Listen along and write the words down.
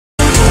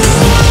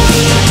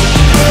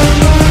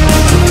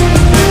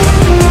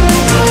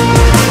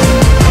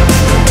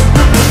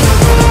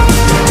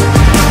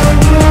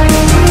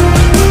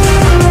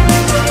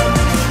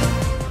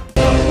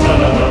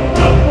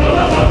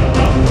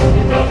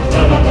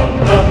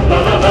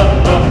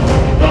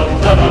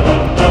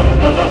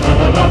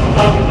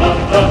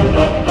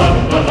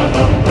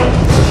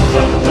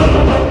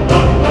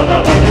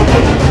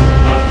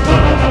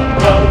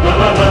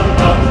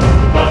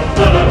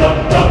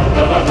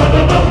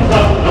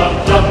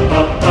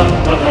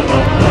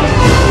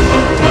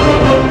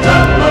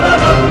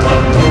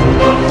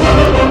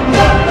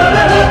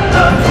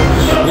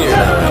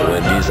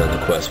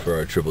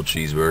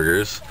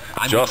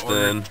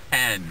Justin.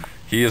 10.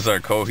 He's our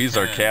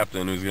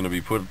captain who's going to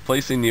be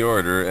placing the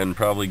order and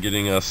probably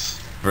getting us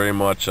very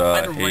much I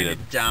had to write hated.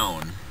 it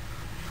down.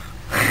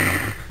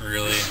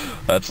 Really?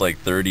 That's like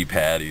 30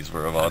 patties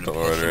we're about to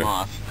order.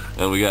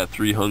 And we got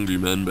 3 hungry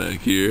men back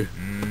here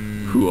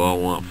who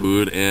all want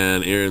food,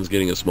 and Aaron's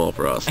getting a small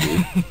frosty.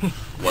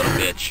 What a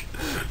bitch.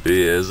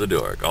 He is a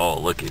dork. Oh,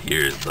 look at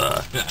here is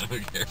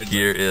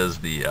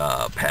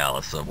the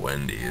palace of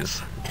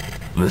Wendy's.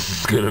 This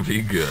is gonna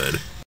be good.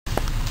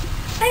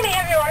 Hey, may I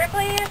have your order,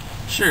 please?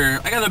 Sure.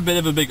 I got a bit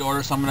of a big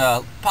order, so I'm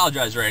gonna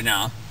apologize right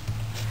now.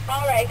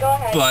 All right, go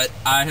ahead. But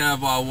I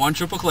have 1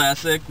 triple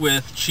classic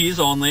with cheese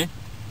only.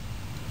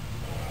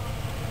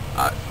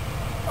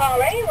 All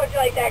right, would you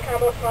like that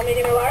combo small,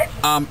 medium, or large?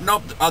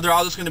 Nope. They're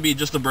all just gonna be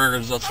just the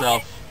burgers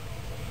itself. Okay.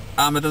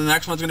 And then the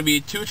next one's gonna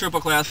be 2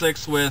 triple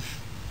classics with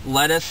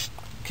lettuce,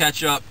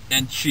 ketchup,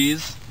 and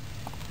cheese.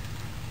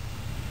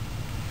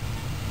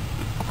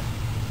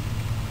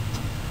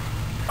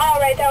 All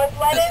right, that was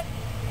lettuce,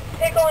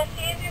 pickle, and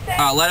cheese, you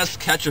said? Lettuce,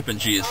 ketchup, and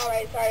cheese. All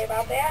right, sorry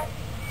about that.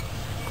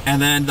 And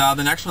then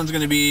the next one's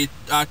gonna be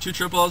 2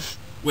 triples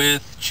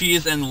with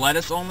cheese and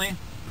lettuce only.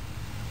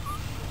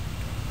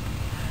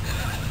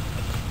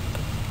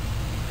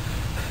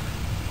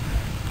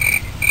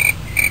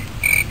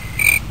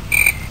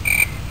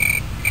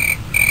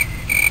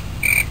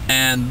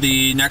 And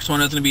the next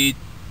one is going to be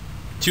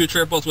 2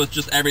 triples with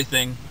just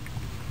everything.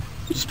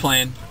 Just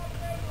plain.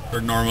 Or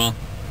normal.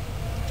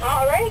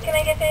 Alright, can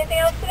I get you anything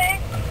else today?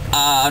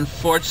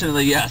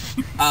 Unfortunately, yes.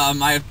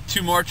 I have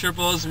 2 more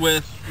triples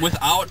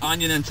without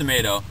onion and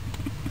tomato.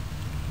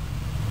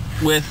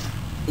 With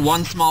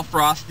 1 small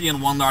frosty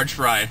and 1 large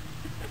fry.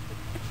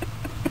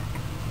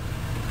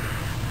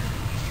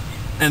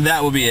 And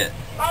that will be it.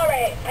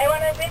 Alright, I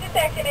want to read this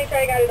back to make sure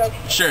I got it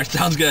okay. Sure,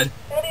 sounds good.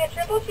 It'll be a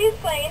triple cheese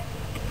plain.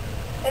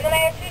 And then I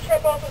have 2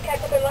 triples with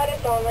ketchup and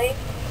lettuce only.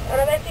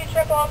 Another 2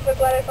 triples with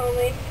lettuce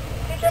only.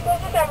 2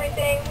 triples with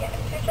everything.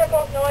 2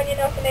 triples, no onion,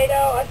 no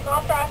tomato. A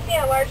small frosty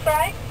and a large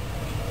fry.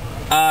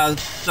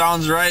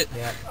 Sounds right.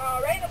 Yeah.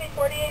 Alright, it'll be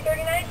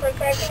 $48.39 for a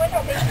spicy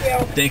window.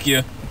 Thank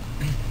you.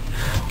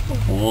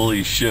 Thank you.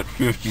 Holy shit,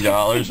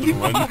 $50 in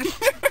one.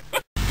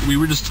 We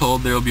were just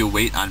told there will be a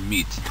wait on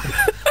meat.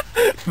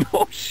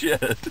 No shit.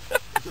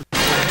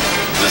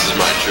 This is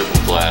my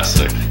triple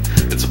classic.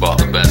 It's about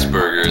the best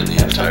burger in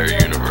the entire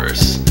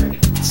universe.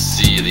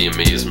 See the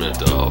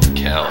amazement of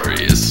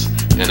calories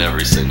in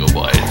every single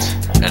bite.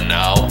 And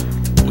now,